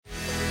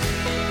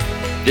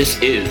This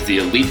is the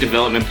Elite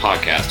Development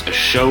Podcast, a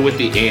show with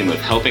the aim of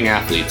helping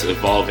athletes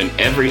evolve in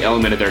every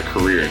element of their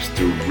careers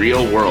through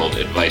real-world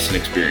advice and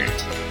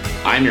experience.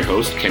 I'm your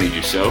host, Kenny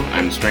Dussault.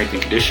 I'm a strength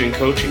and conditioning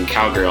coach in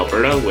Calgary,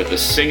 Alberta, with a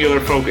singular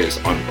focus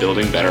on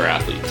building better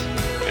athletes.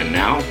 And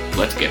now,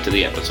 let's get to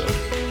the episode.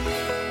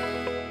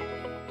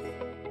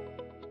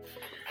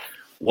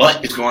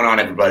 What is going on,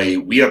 everybody?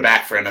 We are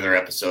back for another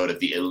episode of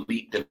the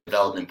Elite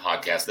Development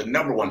Podcast, the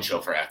number one show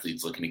for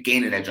athletes looking to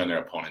gain an edge on their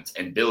opponents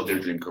and build their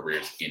dream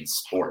careers in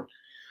sport.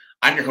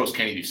 I'm your host,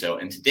 Kenny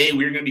Dussault, and today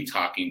we're going to be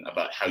talking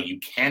about how you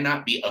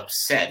cannot be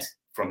upset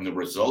from the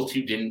results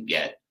you didn't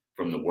get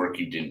from the work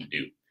you didn't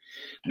do.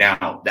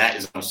 Now, that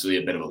is obviously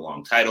a bit of a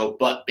long title,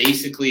 but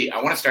basically,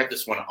 I want to start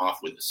this one off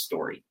with a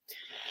story.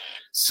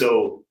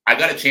 So I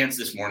got a chance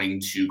this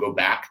morning to go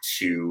back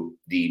to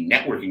the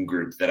networking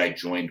group that I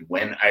joined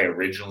when I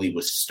originally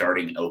was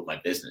starting out my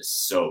business.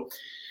 So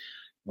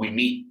we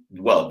meet,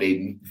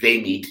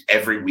 they meet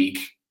every week.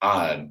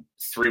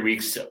 3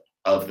 weeks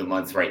of the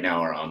month right now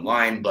are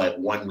online, but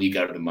 1 week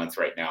out of the month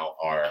right now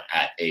are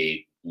at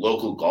a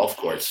local golf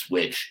course,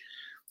 which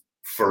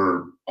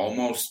for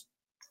almost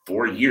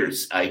 4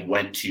 years, I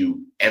went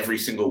to every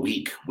single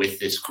week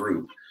with this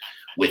group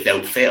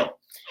without fail.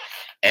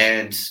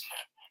 And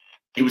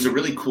it was a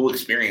really cool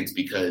experience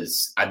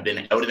because I've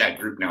been out of that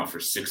group now for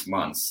 6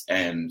 months,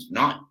 and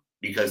not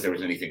because there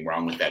was anything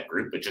wrong with that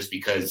group, but just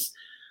because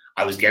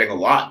I was getting a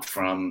lot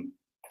from,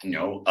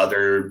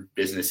 other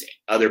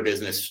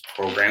business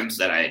programs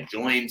that I had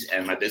joined,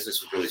 and my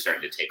business was really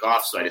starting to take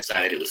off. So I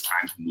decided it was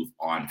time to move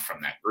on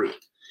from that group.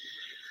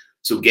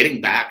 So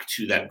getting back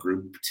to that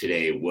group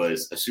today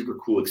was a super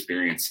cool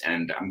experience,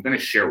 and I'm going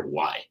to share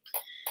why.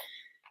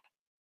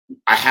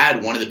 I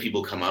had one of the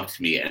people come up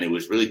to me, and it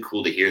was really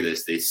cool to hear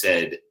this. They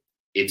said,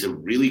 it's a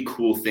really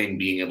cool thing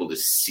being able to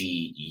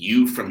see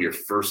you from your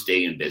first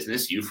day in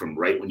business, you from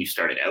right when you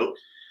started out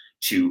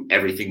to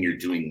everything you're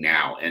doing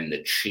now, and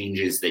the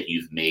changes that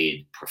you've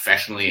made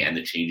professionally and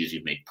the changes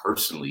you've made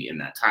personally in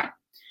that time.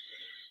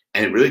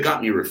 And it really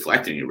got me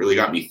reflecting. It really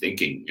got me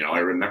thinking. I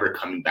remember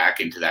coming back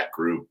into that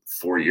group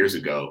 4 years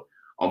ago,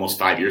 almost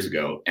 5 years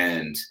ago,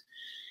 and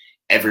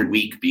every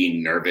week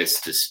being nervous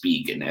to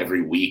speak, and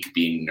every week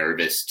being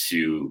nervous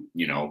to,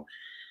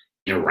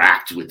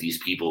 interact with these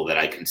people that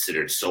I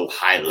considered so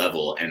high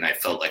level, and I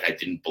felt like I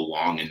didn't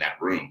belong in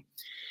that room.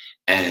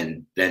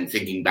 And then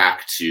thinking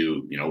back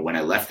to, when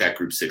I left that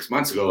group 6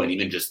 months ago, and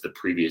even just the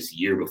previous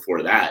year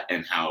before that,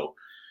 and how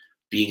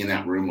being in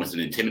that room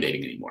wasn't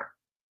intimidating anymore.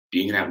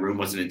 Being in that room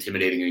wasn't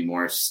intimidating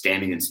anymore.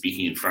 Standing and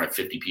speaking in front of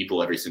 50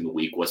 people every single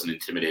week wasn't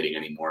intimidating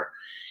anymore.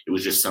 It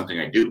was just something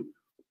I do.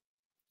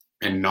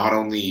 And not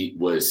only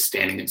was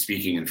standing and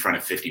speaking in front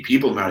of 50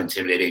 people not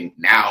intimidating,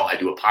 now I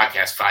do a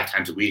podcast 5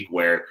 times a week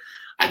where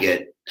I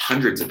get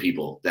hundreds of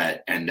people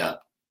that end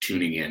up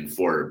tuning in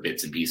for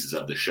bits and pieces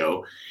of the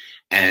show.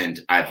 And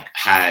I've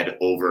had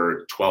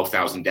over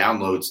 12,000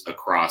 downloads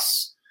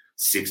across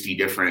 60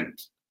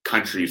 different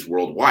countries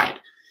worldwide.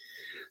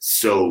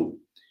 So,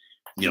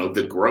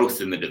 the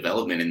growth and the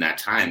development in that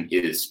time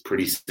is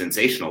pretty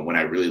sensational when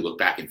I really look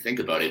back and think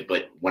about it.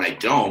 But when I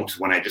don't,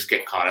 when I just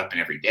get caught up in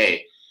every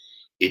day,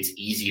 it's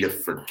easy to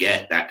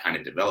forget that kind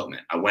of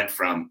development. I went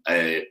from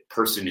a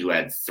person who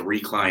had 3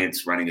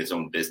 clients running his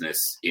own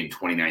business in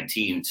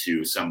 2019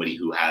 to somebody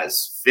who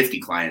has 50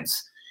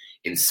 clients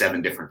in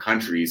 7 different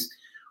countries,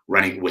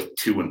 running with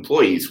 2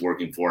 employees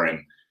working for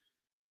him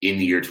in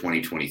the year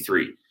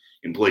 2023.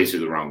 Employees are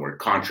the wrong word,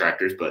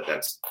 contractors, but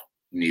that's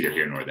neither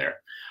here nor there.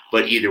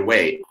 But either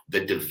way,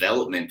 the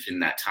development in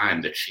that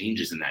time, the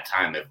changes in that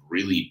time have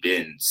really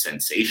been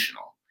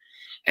sensational.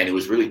 And it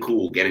was really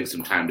cool getting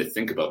some time to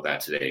think about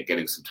that today,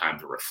 getting some time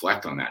to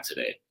reflect on that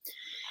today.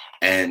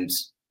 And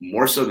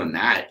more so than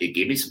that, it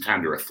gave me some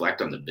time to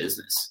reflect on the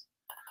business.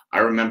 I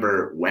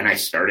remember when I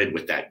started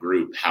with that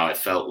group, how I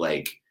felt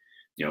like,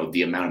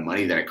 the amount of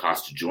money that it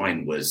cost to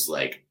join was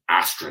like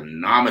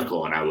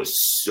astronomical. And I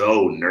was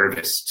so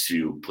nervous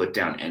to put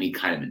down any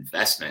kind of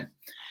investment.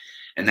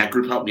 And that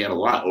group helped me out a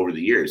lot over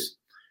the years.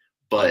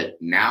 But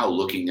now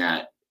looking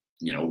at,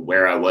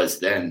 where I was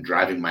then,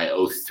 driving my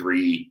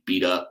 03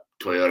 beat up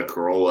Toyota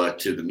Corolla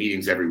to the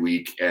meetings every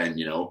week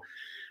and,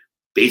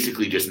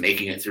 basically just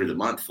making it through the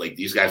month. Like,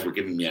 these guys were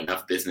giving me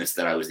enough business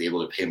that I was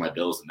able to pay my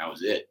bills, and that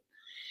was it.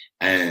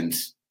 And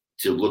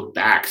to look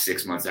back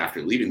 6 months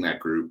after leaving that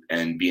group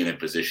and be in a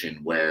position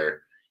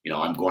where,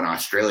 I'm going to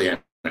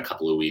Australia in a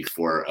couple of weeks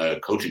for a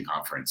coaching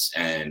conference,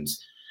 and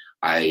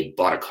I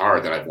bought a car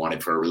that I've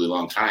wanted for a really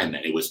long time,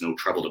 and it was no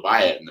trouble to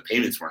buy it, and the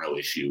payments were no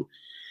issue.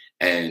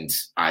 And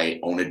I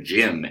own a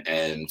gym,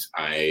 and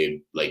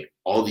I like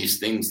all these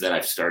things that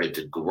I've started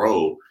to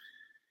grow.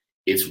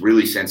 It's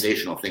really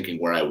sensational thinking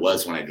where I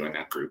was when I joined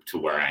that group to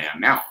where I am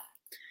now.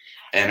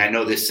 And I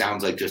know this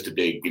sounds like just a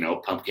big,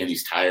 pump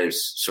Kenny's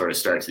tires sort of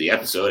start to the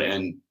episode.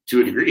 And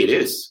to a degree it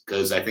is,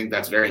 because I think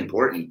that's very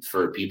important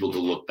for people to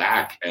look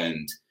back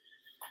and,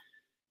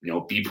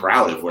 be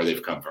proud of where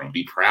they've come from,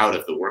 be proud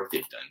of the work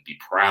they've done, be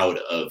proud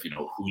of,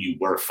 who you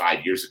were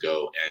 5 years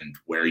ago and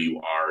where you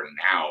are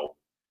now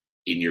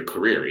in your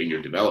career, in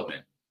your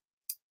development.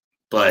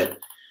 But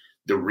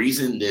the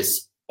reason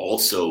this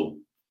also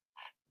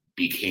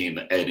became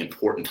an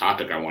important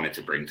topic I wanted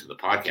to bring to the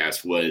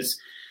podcast was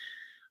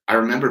I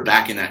remember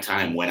back in that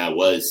time when I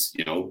was,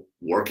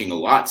 working a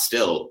lot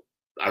still.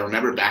 I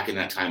remember back in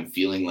that time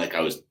feeling like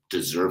I was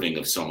deserving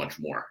of so much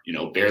more,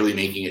 barely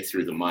making it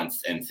through the month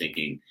and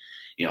thinking,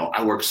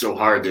 I work so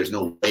hard. There's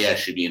no way I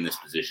should be in this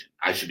position.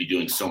 I should be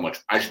doing so much.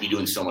 I should be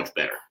doing so much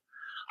better.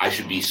 I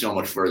should be so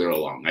much further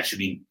along. I should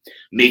be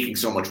making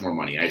so much more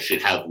money. I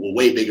should have a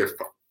way bigger,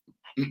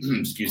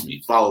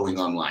 following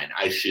online.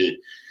 I should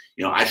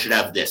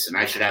have this and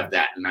I should have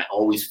that. And I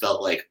always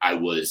felt like I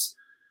was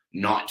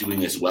not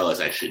doing as well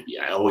as I should be.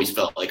 I always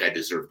felt like I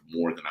deserved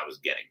more than I was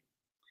getting.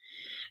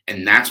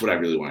 And that's what I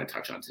really want to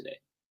touch on today.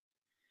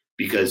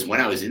 Because when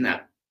I was in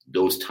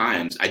those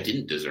times, I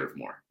didn't deserve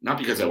more. Not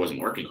because I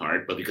wasn't working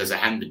hard, but because I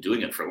hadn't been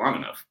doing it for long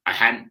enough. I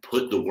hadn't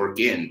put the work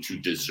in to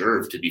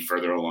deserve to be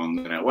further along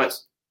than I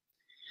was.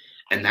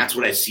 And that's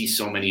what I see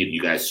so many of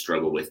you guys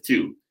struggle with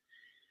too.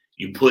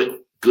 You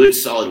put good,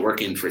 solid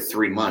work in for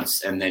 3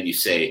 months, and then you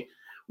say,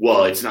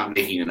 well, it's not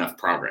making enough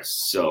progress,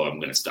 so I'm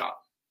going to stop.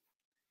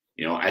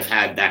 I've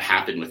had that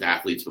happen with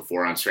athletes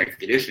before on strength and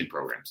conditioning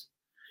programs.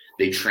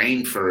 They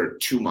train for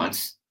 2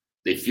 months,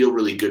 they feel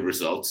really good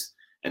results,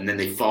 and then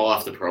they fall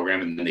off the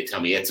program, and then they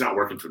tell me, it's not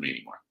working for me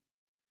anymore.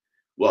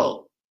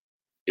 Well,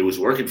 it was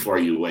working for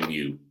you when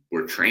you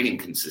were training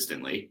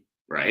consistently,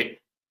 right?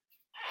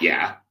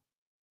 Yeah.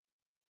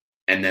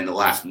 And then the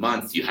last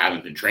month, you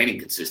haven't been training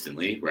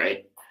consistently,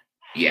 right?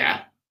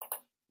 Yeah.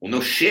 Well,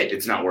 no shit,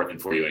 it's not working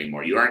for you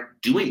anymore. You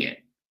aren't doing it.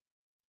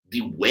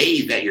 The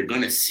way that you're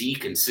going to see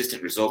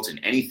consistent results in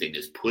anything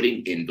is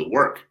putting in the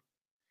work.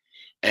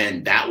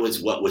 And that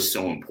was what was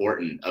so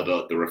important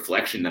about the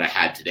reflection that I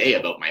had today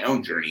about my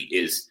own journey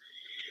is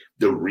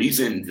the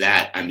reason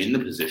that I'm in the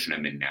position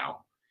I'm in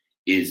now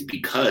is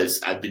because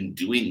I've been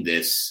doing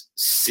this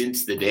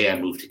since the day I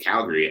moved to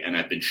Calgary, and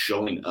I've been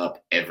showing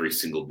up every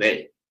single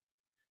day.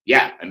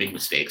 Yeah, I make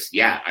mistakes.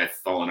 Yeah, I've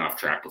fallen off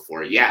track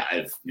before. Yeah,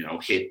 I've,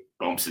 hit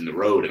bumps in the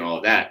road and all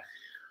of that.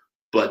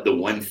 But the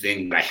one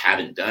thing that I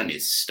haven't done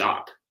is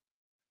stop.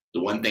 The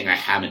one thing I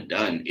haven't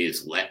done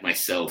is let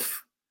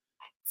myself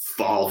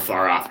fall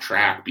far off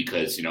track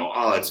because,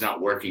 it's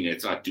not working.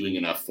 It's not doing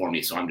enough for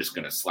me. So I'm just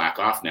going to slack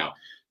off now.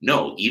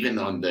 No, even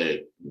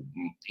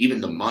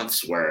the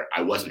months where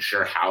I wasn't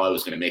sure how I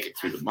was going to make it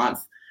through the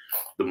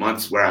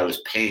months where I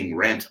was paying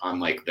rent on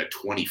like the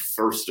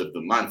 21st of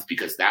the month,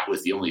 because that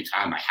was the only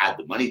time I had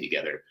the money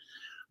together.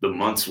 The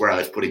months where I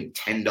was putting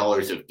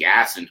 $10 of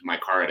gas into my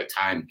car at a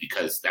time,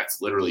 because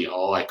that's literally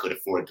all I could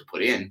afford to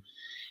put in,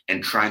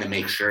 and trying to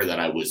make sure that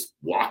I was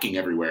walking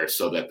everywhere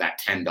so that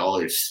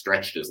 $10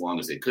 stretched as long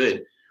as it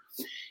could.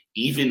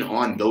 Even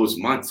on those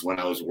months when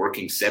I was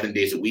working 7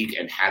 days a week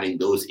and having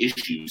those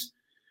issues,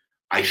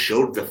 I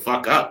showed the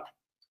fuck up.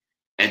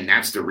 And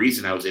that's the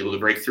reason I was able to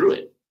break through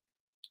it.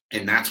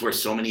 And that's where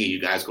so many of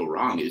you guys go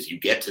wrong, is you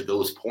get to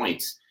those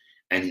points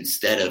and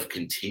instead of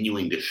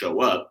continuing to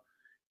show up,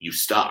 you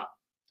stop.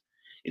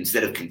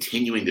 Instead of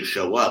continuing to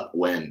show up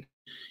when,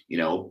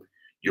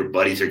 your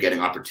buddies are getting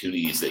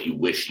opportunities that you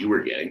wish you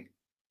were getting,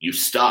 you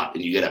stop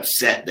and you get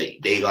upset that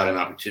they got an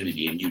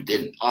opportunity and you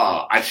didn't.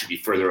 Oh, I should be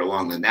further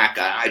along than that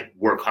guy. I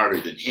work harder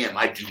than him.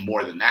 I do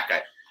more than that guy.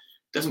 It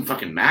doesn't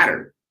fucking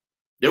matter.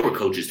 There were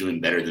coaches doing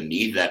better than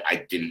me that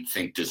I didn't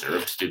think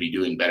deserved to be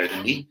doing better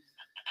than me.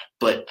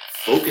 But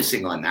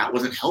focusing on that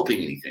wasn't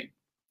helping anything.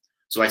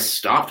 So I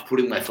stopped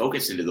putting my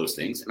focus into those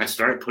things, and I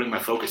started putting my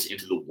focus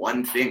into the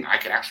one thing I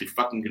could actually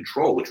fucking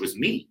control, which was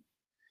me.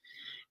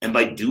 And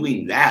by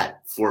doing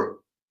that for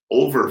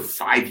over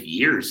 5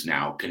 years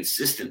now,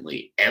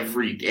 consistently,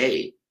 every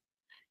day,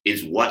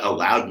 is what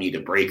allowed me to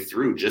break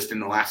through just in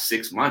the last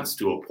 6 months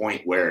to a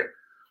point where,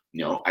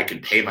 I can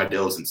pay my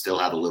bills and still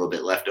have a little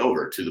bit left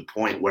over, to the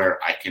point where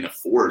I can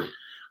afford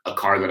a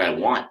car that I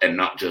want and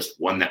not just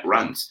one that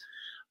runs.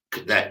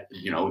 That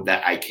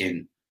I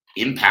can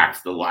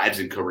impact the lives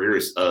and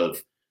careers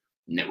of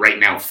right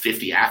now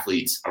 50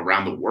 athletes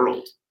around the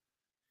world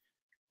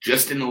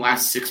just in the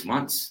last 6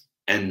 months.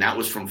 And that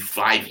was from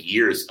 5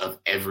 years of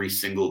every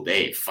single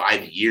day,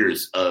 5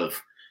 years of,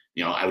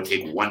 I would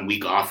take 1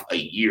 week off a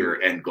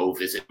year and go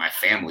visit my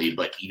family.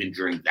 But even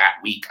during that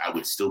week, I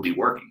would still be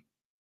working.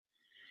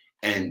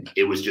 And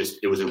it was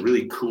a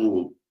really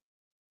cool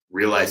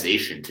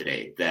realization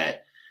today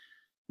that,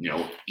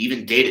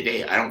 even day to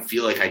day, I don't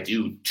feel like I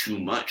do too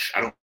much.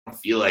 I don't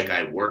feel like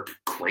I work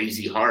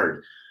crazy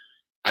hard.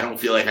 I don't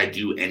feel like I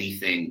do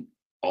anything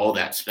all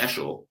that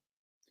special,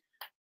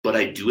 but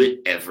I do it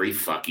every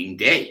fucking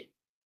day.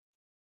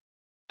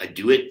 I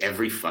do it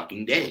every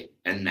fucking day.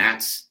 And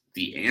that's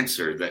the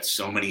answer that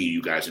so many of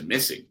you guys are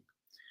missing.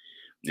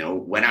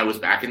 When I was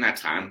back in that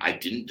time, I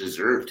didn't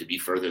deserve to be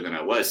further than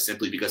I was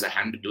simply because I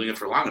hadn't been doing it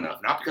for long enough,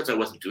 not because I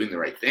wasn't doing the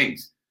right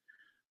things.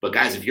 But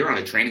guys, if you're on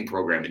a training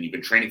program and you've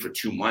been training for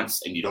 2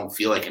 months and you don't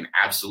feel like an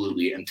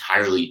absolutely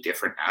entirely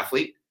different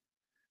athlete,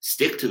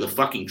 stick to the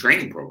fucking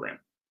training program.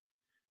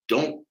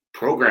 Don't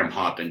program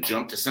hop and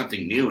jump to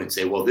something new and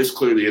say, well, this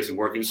clearly isn't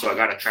working, so I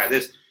got to try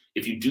this.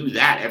 If you do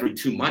that every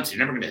 2 months, you're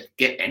never going to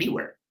get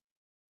anywhere.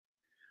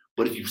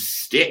 But if you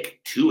stick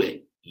to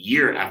it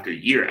year after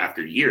year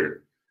after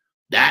year,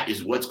 that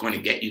is what's going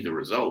to get you the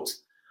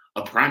results.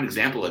 A prime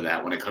example of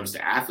that when it comes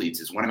to athletes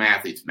is one of my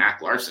athletes,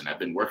 Mac Larson. I've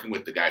been working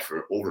with the guy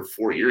for over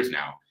 4 years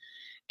now.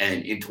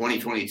 And in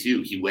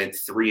 2022, he went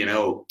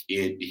 3-0.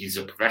 He's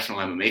a professional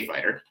MMA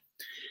fighter.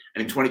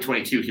 And in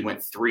 2022, he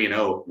went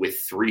 3-0 with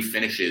 3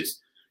 finishes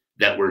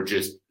that were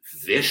just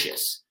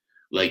vicious.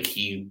 Like,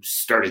 he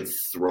started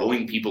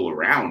throwing people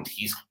around.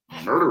 He's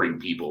murdering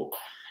people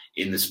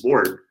in the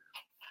sport.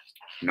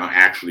 Not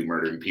actually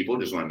murdering people.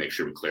 Just want to make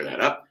sure we clear that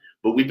up.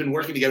 But we've been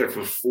working together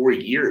for 4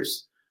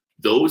 years.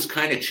 Those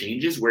kind of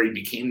changes where he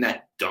became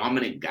that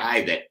dominant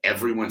guy that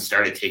everyone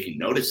started taking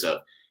notice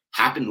of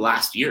happened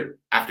last year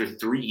after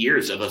 3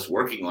 years of us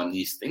working on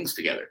these things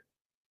together.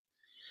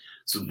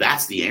 So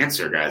that's the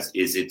answer, guys,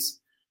 is it's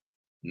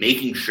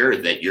making sure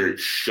that you're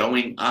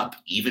showing up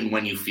even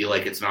when you feel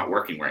like it's not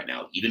working right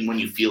now, even when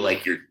you feel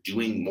like you're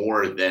doing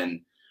more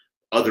than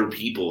other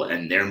people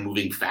and they're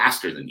moving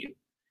faster than you.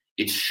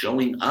 It's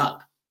showing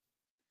up.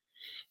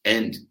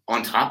 And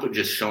on top of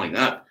just showing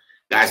up,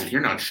 guys, if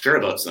you're not sure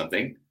about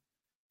something,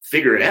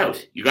 figure it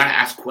out. You got to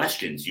ask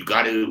questions. You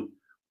got to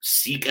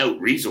seek out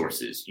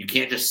resources. You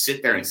can't just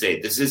sit there and say,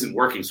 this isn't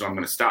working, so I'm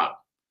going to stop.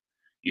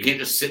 You can't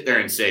just sit there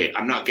and say,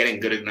 I'm not getting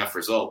good enough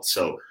results,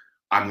 so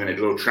I'm going to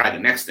go try the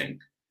next thing.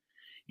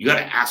 You got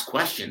to ask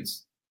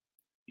questions.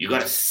 You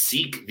got to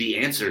seek the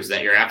answers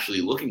that you're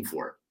actually looking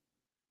for.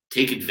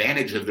 Take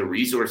advantage of the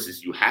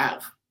resources you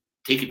have.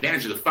 Take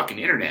advantage of the fucking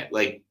internet.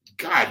 Like,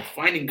 God,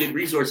 finding good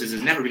resources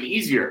has never been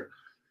easier.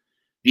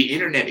 The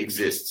internet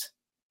exists.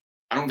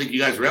 I don't think you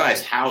guys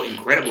realize how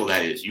incredible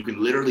that is. You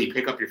can literally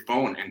pick up your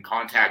phone and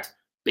contact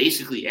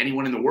basically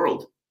anyone in the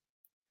world.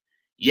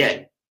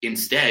 Yet,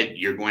 instead,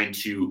 you're going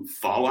to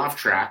fall off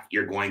track.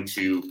 You're going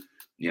to,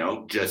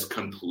 just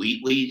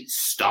completely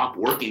stop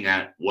working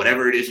at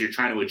whatever it is you're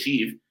trying to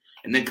achieve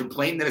and then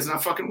complain that it's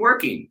not fucking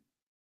working.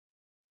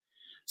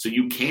 So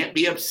you can't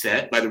be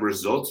upset by the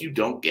results you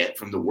don't get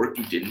from the work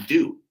you didn't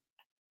do.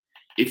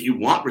 If you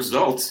want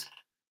results,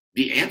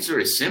 the answer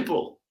is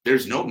simple.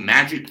 There's no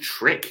magic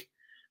trick.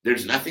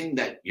 There's nothing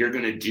that you're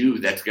going to do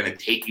that's going to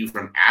take you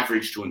from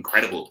average to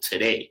incredible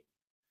today,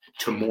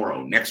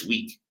 tomorrow, next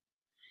week.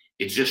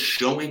 It's just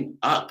showing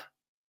up.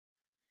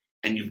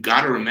 And you've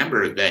got to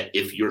remember that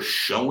if you're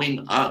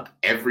showing up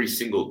every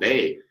single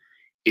day,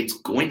 it's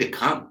going to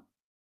come.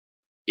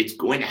 It's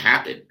going to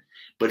happen.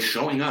 But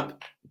showing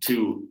up,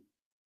 to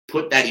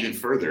put that even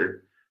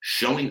further,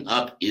 showing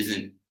up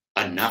isn't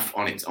enough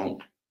on its own.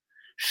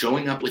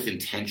 Showing up with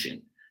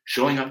intention,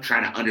 showing up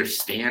trying to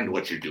understand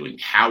what you're doing,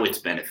 how it's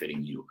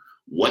benefiting you,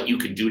 what you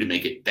can do to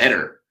make it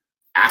better,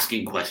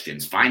 asking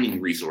questions,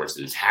 finding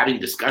resources, having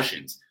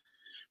discussions,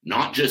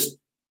 not just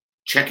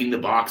checking the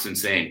box and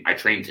saying, I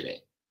trained today,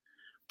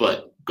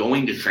 but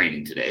going to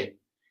training today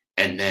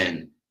and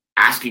then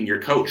asking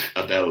your coach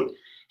about,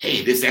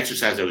 hey, this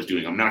exercise I was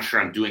doing, I'm not sure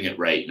I'm doing it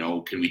right.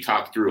 Can we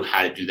talk through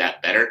how to do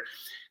that better?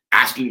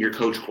 Asking your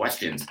coach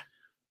questions,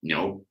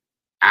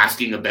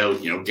 asking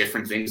about,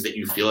 different things that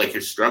you feel like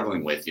you're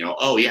struggling with.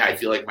 Oh yeah, I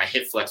feel like my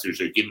hip flexors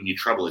are giving me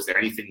trouble. Is there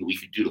anything that we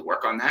could do to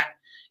work on that?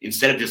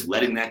 Instead of just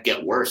letting that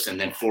get worse and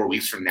then 4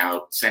 weeks from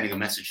now sending a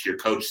message to your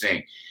coach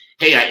saying,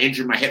 hey, I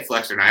injured my hip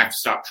flexor and I have to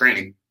stop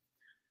training.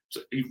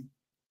 So are you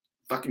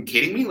fucking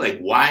kidding me? Like,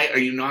 why are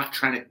you not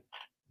trying to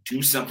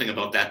do something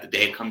about that the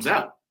day it comes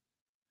up?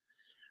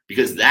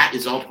 Because that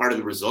is all part of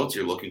the results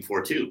you're looking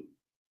for too.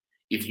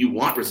 If you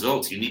want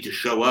results, you need to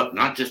show up,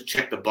 not just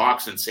check the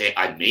box and say,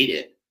 I made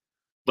it,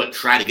 but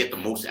try to get the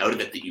most out of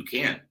it that you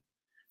can.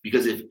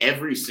 Because if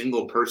every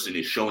single person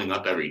is showing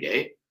up every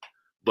day,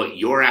 but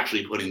you're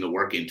actually putting the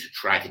work in to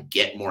try to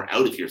get more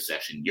out of your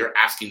session, you're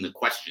asking the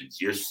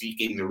questions, you're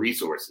seeking the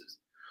resources,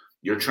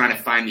 you're trying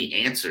to find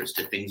the answers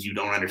to things you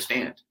don't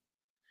understand.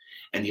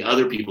 And the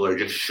other people are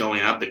just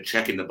showing up and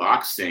checking the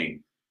box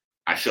saying,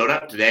 I showed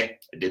up today,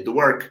 I did the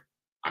work,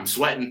 I'm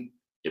sweating,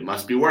 it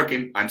must be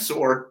working, I'm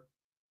sore.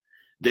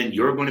 Then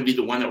you're going to be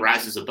the one that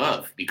rises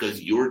above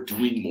because you're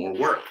doing more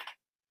work.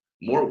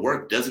 More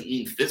work doesn't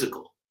mean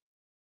physical.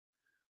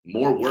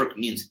 More work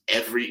means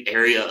every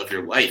area of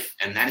your life.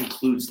 And that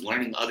includes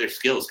learning other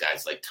skills,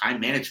 guys, like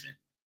time management.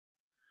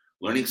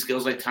 Learning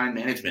skills like time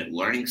management.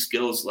 Learning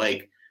skills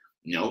like,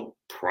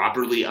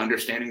 properly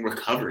understanding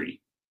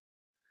recovery.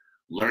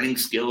 Learning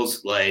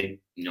skills like,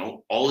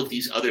 all of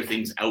these other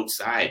things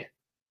outside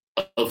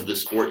of the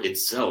sport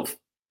itself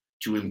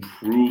to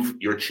improve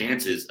your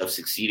chances of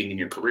succeeding in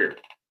your career.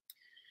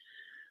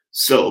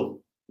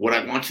 So what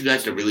I want you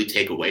guys to really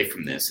take away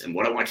from this, and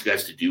what I want you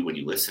guys to do when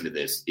you listen to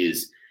this,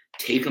 is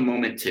take a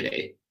moment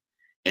today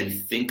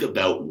and think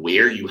about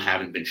where you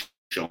haven't been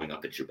showing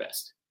up at your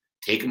best.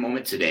 Take a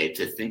moment today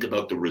to think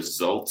about the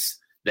results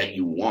that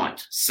you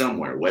want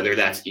somewhere, whether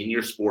that's in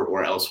your sport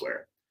or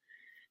elsewhere.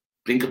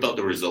 Think about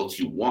the results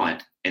you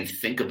want and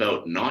think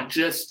about not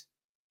just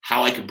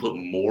how I can put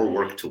more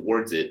work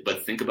towards it,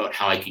 but think about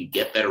how I can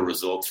get better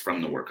results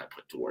from the work I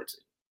put towards it.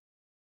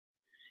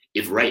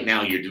 If right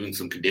now you're doing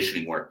some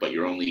conditioning work, but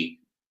you're only,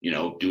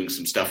 doing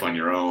some stuff on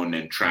your own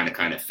and trying to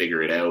kind of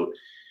figure it out,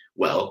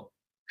 well,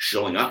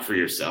 Showing up for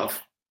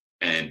yourself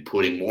and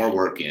putting more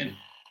work in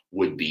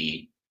would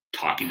be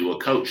talking to a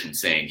coach and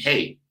saying,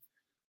 hey,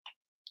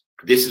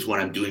 this is what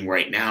I'm doing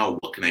right now.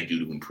 What can I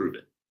do to improve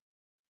it?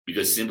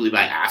 Because simply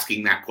by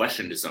asking that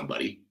question to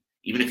somebody,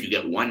 even if you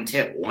get one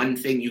tip, one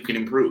thing you can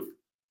improve,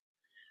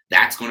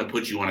 that's going to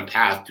put you on a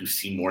path to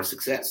see more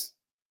success.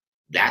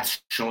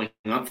 That's showing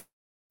up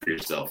for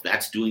yourself.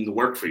 That's doing the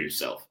work for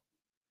yourself.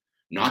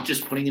 Not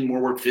just putting in more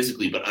work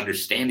physically, but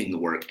understanding the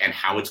work and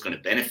how it's going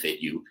to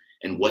benefit you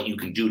and what you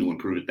can do to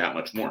improve it that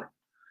much more.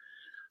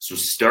 So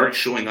start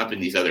showing up in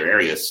these other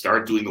areas.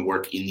 Start doing the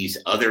work in these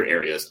other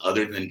areas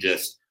other than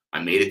just, I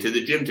made it to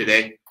the gym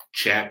today,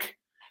 check.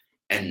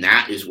 And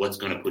that is what's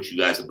going to put you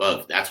guys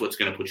above. That's what's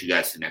going to put you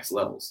guys to next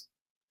levels.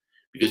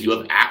 Because you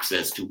have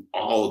access to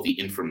all of the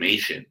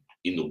information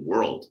in the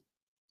world.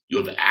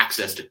 You have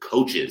access to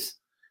coaches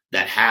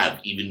that have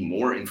even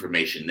more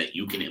information that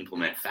you can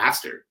implement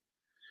faster.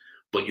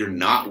 But you're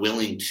not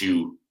willing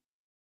to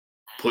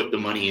put the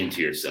money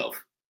into yourself.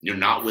 You're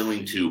not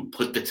willing to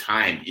put the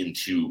time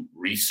into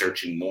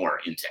researching more,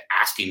 into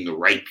asking the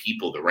right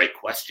people the right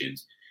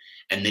questions.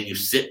 And then you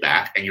sit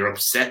back and you're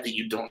upset that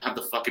you don't have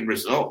the fucking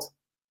result.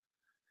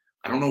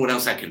 I don't know what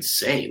else I can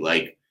say.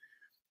 Like,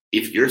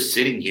 if you're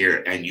sitting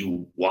here and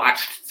you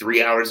watched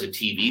 3 hours of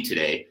TV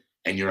today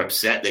and you're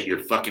upset that your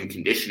fucking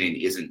conditioning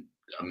isn't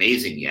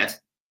amazing yet,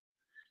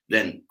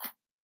 then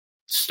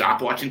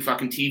stop watching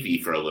fucking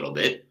TV for a little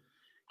bit.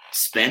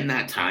 Spend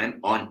that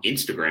time on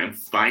Instagram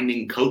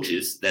finding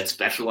coaches that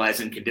specialize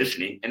in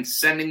conditioning and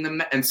send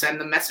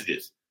them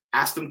messages.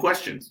 Ask them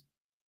questions.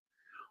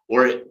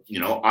 Or,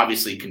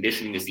 obviously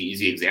conditioning is the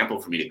easy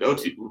example for me to go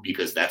to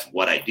because that's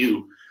what I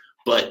do.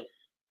 But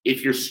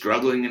if you're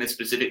struggling in a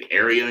specific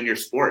area in your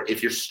sport,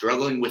 if you're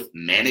struggling with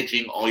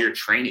managing all your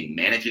training,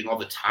 managing all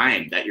the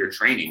time that you're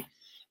training,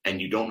 and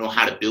you don't know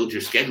how to build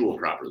your schedule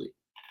properly,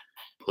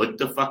 put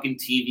the fucking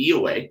TV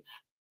away.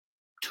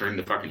 Turn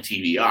the fucking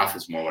TV off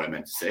is more what I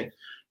meant to say.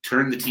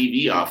 Turn the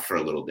TV off for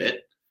a little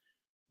bit.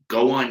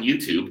 Go on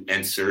YouTube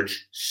and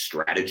search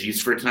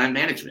strategies for time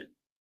management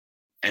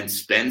and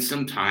spend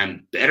some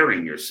time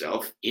bettering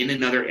yourself in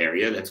another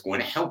area that's going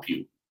to help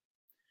you.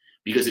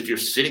 Because if you're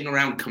sitting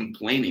around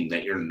complaining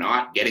that you're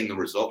not getting the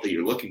result that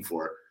you're looking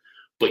for,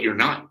 but you're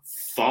not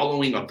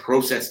following a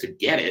process to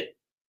get it,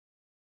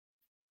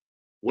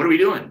 what are we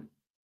doing?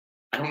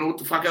 I don't know what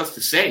the fuck else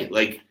to say.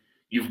 Like,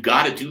 you've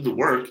got to do the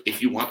work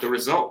if you want the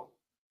result.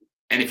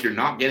 And if you're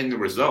not getting the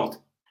result,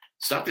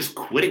 stop just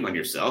quitting on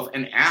yourself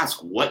and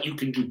ask what you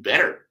can do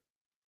better.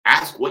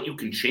 Ask what you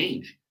can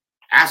change.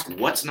 Ask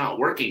what's not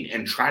working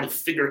and try to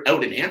figure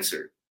out an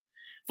answer.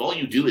 If all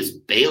you do is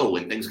bail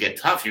when things get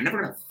tough, you're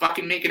never going to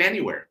fucking make it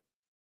anywhere.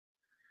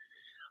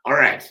 All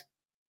right.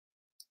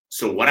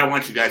 So what I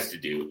want you guys to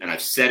do, and I've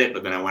said it,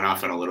 but then I went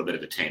off on a little bit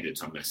of a tangent,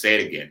 so I'm going to say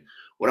it again.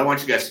 What I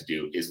want you guys to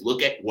do is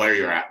look at where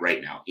you're at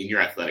right now in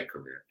your athletic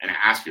career and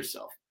ask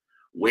yourself,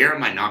 where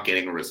am I not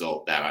getting a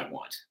result that I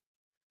want?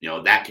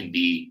 That can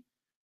be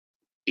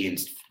in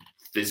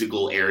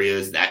physical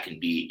areas, that can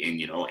be in,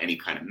 any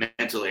kind of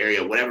mental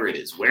area, whatever it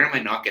is. Where am I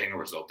not getting a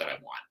result that I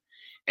want?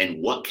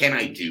 And what can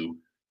I do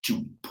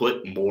to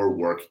put more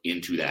work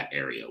into that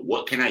area?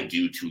 What can I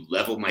do to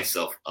level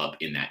myself up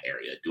in that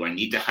area? Do I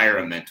need to hire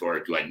a mentor?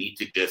 Do I need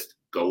to just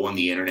go on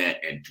the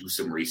internet and do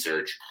some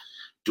research?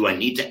 Do I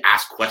need to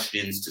ask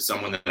questions to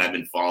someone that I've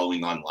been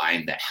following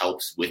online that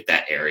helps with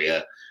that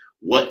area?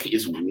 What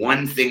is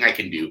one thing I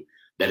can do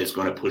that is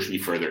going to push me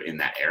further in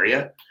that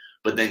area?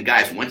 But then,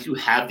 guys, once you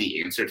have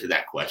the answer to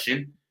that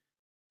question,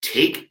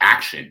 take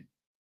action.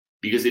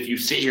 Because if you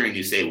sit here and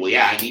you say, well,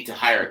 yeah, I need to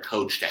hire a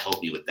coach to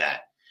help me with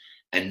that,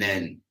 and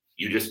then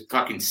you just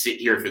fucking sit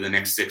here for the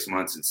next 6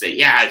 months and say,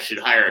 yeah, I should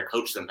hire a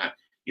coach sometime,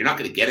 you're not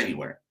going to get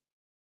anywhere.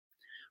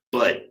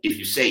 But if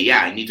you say,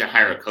 yeah, I need to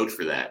hire a coach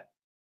for that,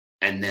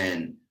 and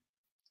then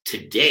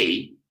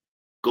today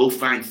go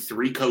find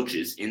 3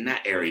 coaches in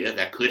that area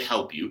that could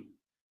help you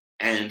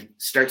and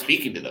start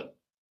speaking to them.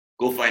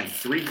 Go find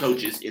 3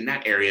 coaches in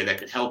that area that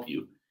could help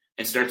you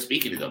and start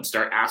speaking to them.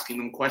 Start asking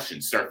them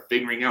questions. Start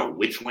figuring out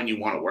which one you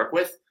want to work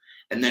with.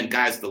 And then,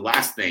 guys, the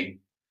last thing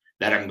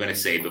that I'm going to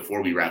say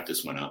before we wrap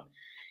this one up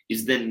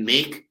is then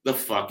make the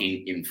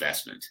fucking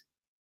investment.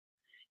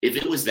 If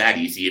it was that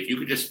easy, if you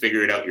could just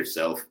figure it out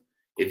yourself,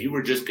 if you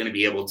were just going to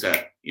be able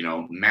to,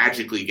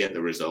 magically get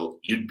the result,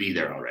 you'd be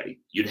there already.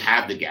 You'd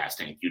have the gas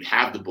tank. You'd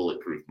have the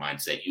bulletproof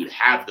mindset. You'd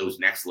have those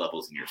next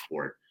levels in your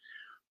sport.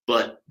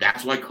 But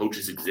that's why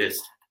coaches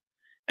exist.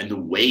 And the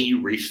way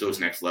you reach those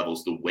next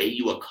levels, the way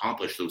you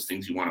accomplish those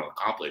things you want to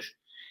accomplish,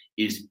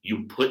 is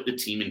you put the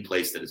team in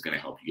place that is going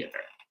to help you get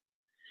there.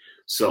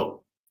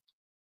 So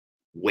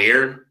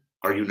where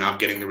are you not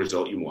getting the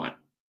result you want?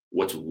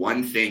 What's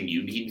one thing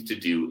you need to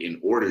do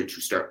in order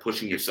to start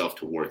pushing yourself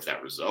towards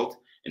that result?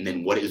 And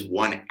then what is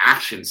one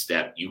action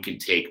step you can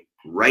take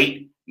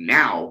right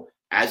now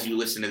as you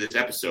listen to this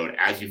episode,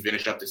 as you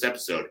finish up this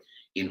episode,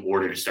 in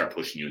order to start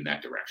pushing you in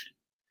that direction?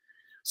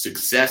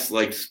 Success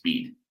like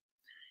speed.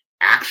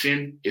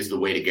 Action is the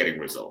way to getting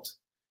results.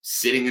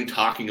 Sitting and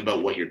talking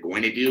about what you're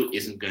going to do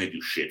isn't going to do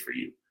shit for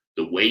you.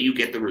 The way you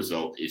get the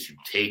result is you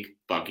take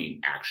fucking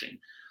action.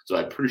 So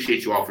I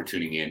appreciate you all for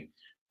tuning in.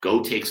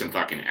 Go take some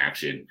fucking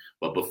action.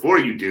 But before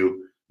you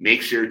do,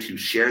 make sure to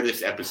share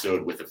this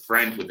episode with a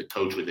friend, with a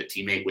coach, with a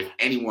teammate, with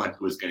anyone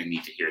who is going to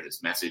need to hear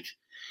this message.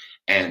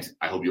 And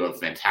I hope you have a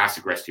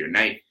fantastic rest of your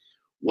night.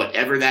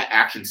 Whatever that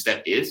action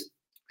step is,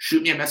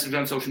 shoot me a message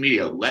on social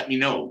media. Let me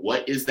know,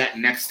 what is that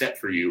next step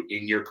for you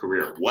in your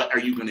career? What are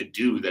you going to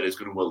do that is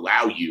going to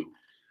allow you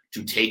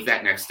to take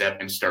that next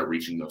step and start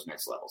reaching those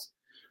next levels?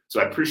 So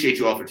I appreciate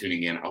you all for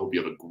tuning in. I hope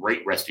you have a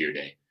great rest of your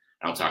day.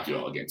 And I'll talk to you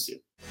all again soon.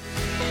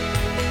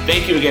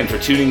 Thank you again for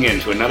tuning in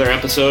to another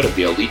episode of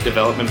the Elite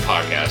Development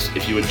Podcast.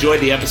 If you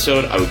enjoyed the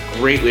episode, I would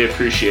greatly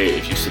appreciate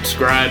if you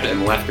subscribed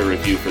and left a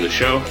review for the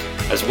show.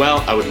 As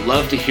well, I would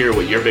love to hear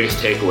what your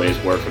biggest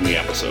takeaways were from the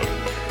episode.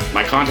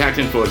 My contact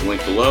info is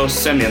linked below.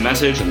 Send me a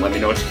message and let me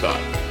know what you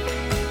thought.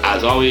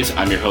 As always,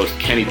 I'm your host,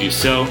 Kenny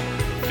Dussault.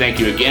 Thank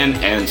you again,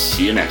 and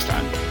see you next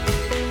time.